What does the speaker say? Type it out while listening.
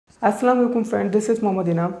Assalamu alaikum friend, this is Mohammad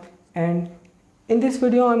Inam, and in this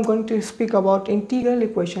video I'm going to speak about integral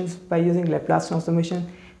equations by using Laplace transformation.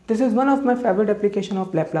 This is one of my favorite application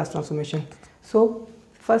of Laplace transformation. So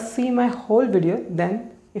first see my whole video,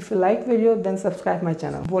 then if you like video then subscribe my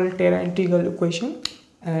channel. Volterra integral equation,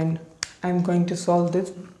 and I'm going to solve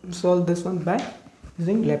this one by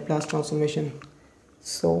using Laplace transformation.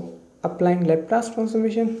 So applying Laplace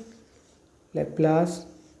transformation, Laplace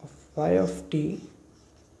of y of t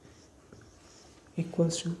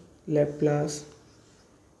equals to Laplace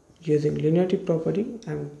using linearity property.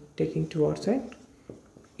 I'm taking towards side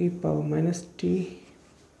e power minus t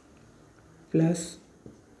plus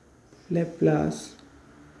Laplace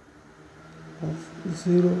of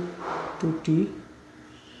 0 to t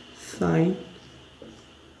sine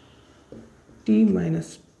t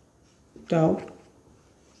minus tau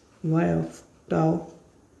y of tau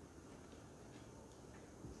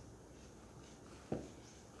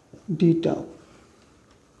d tau.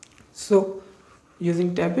 So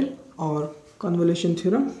using table or convolution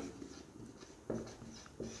theorem,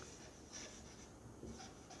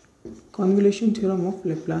 of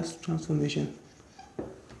Laplace transformation,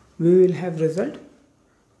 we will have result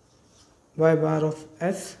y bar of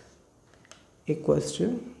s equals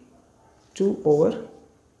to 2 over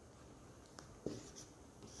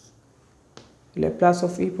Laplace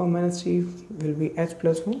of e power minus t will be h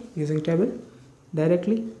plus 1 using table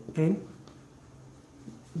directly, and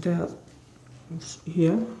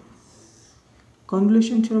here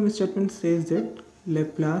convolution theorem statement says that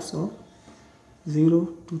Laplace of 0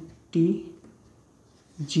 to t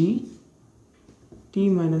g t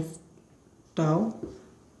minus tau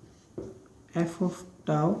f of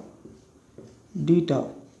tau d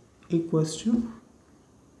tau equals to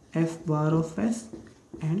f bar of s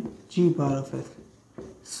and g bar of s.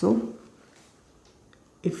 So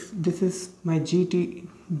if this is my g,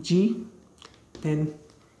 then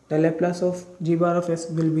the Laplace of g bar of s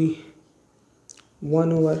will be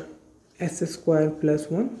 1 over s square plus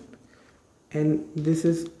 1, and this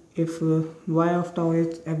is if y of tau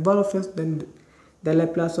is f bar of s, then the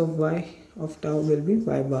Laplace of y of tau will be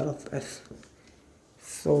y bar of s.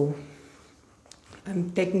 So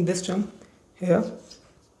I'm taking this term here,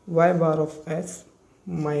 y bar of s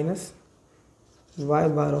minus y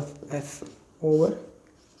bar of s over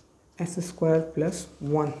s square plus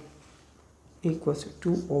 1 equals to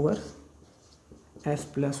 2 over s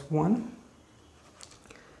plus 1.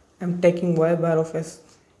 I'm taking y bar of s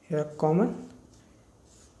here common,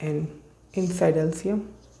 and inside LCM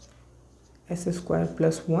s square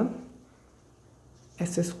plus 1,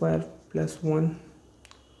 s square plus 1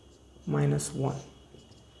 minus 1,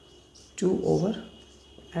 2 over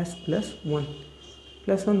s plus 1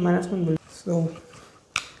 plus 1 minus 1 will. So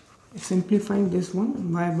simplifying this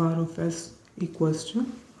one, y bar of s equals to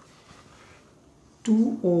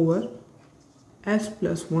 2 over s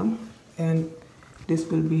plus 1, and this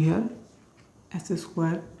will be here s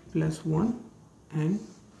square plus 1, and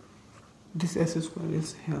this s square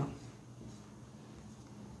is here.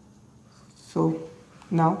 So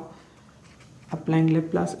now applying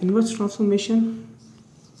Laplace inverse transformation,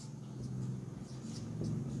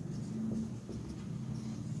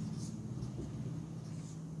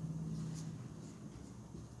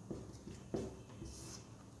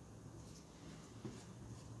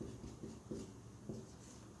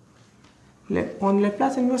 on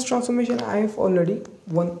Laplace inverse transformation I have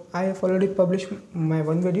already published my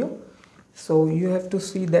one video, so you have to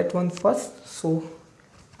see that one first. So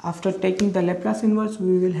after taking the Laplace inverse,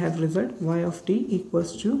 we will have result y of t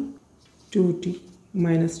equals to 2t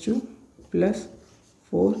minus 2 plus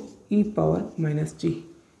 4 e power minus t.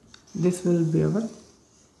 This will be our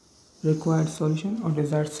required solution or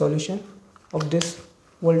desired solution of this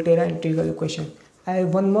Volterra integral equation. I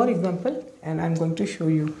have one more example and I'm going to show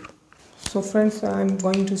you. So friends, I'm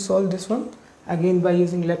going to solve this one again by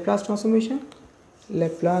using Laplace transformation.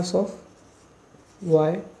 Laplace of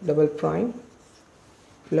y double prime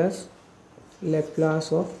plus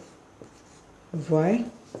Laplace of y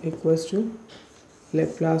equals to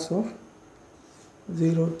Laplace of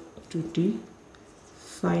 0 to t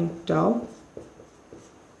sine tau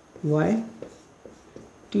y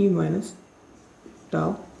t minus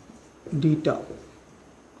tau d tau.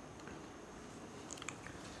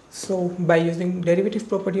 So by using derivative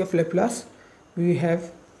property of Laplace, we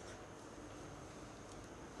have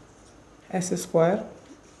s square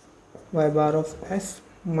y bar of s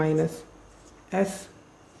minus s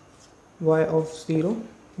y of 0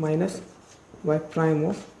 minus y prime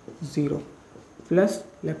of 0 plus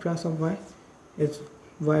Laplace of y is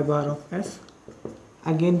y bar of s.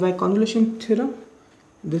 Again by convolution theorem,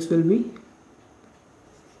 this will be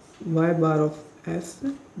y bar of s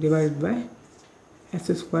divided by s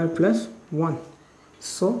square plus 1.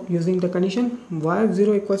 So using the condition y of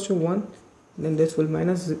 0 equals to 1, then this will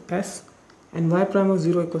minus s, and y prime of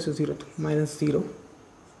 0 equals to 0, minus 0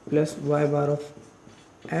 plus y bar of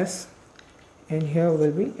s, and here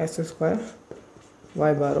will be s square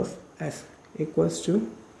y bar of s equals to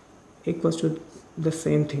the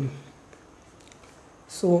same thing.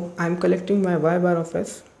 So I am collecting my y bar of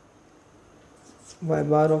s. Y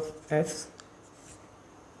bar of s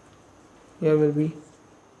here will be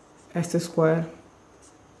s square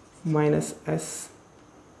minus s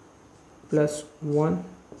plus 1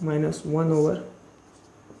 minus 1 over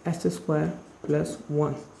s square plus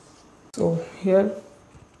 1. So here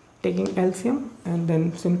taking LCM and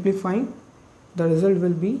then simplifying, the result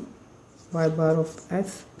will be y bar of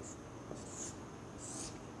s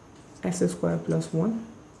square plus 1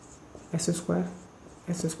 s square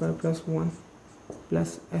plus 1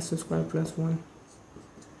 plus s square plus 1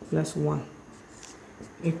 plus 1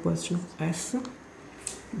 equals to s.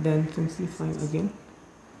 Then simplifying again,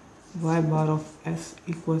 y bar of s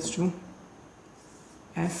equals to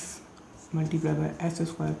s multiplied by s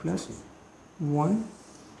square plus 1,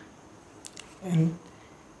 and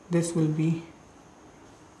this will be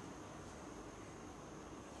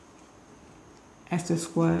s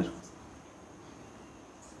square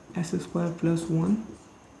plus 1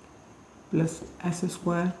 plus s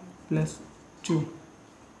square plus 2,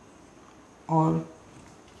 or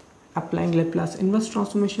applying Laplace inverse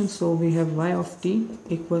transformation. So we have y of t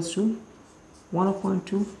equals to 1 upon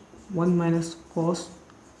 2 1 minus cos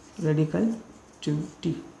radical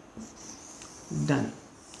 2t. Done.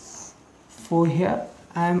 For here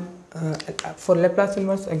I am for Laplace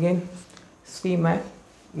inverse, again see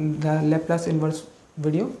the Laplace inverse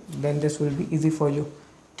video, then this will be easy for you.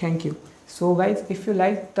 Thank you. So guys, if you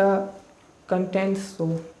like the content,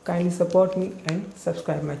 so kindly support me and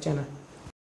subscribe my channel.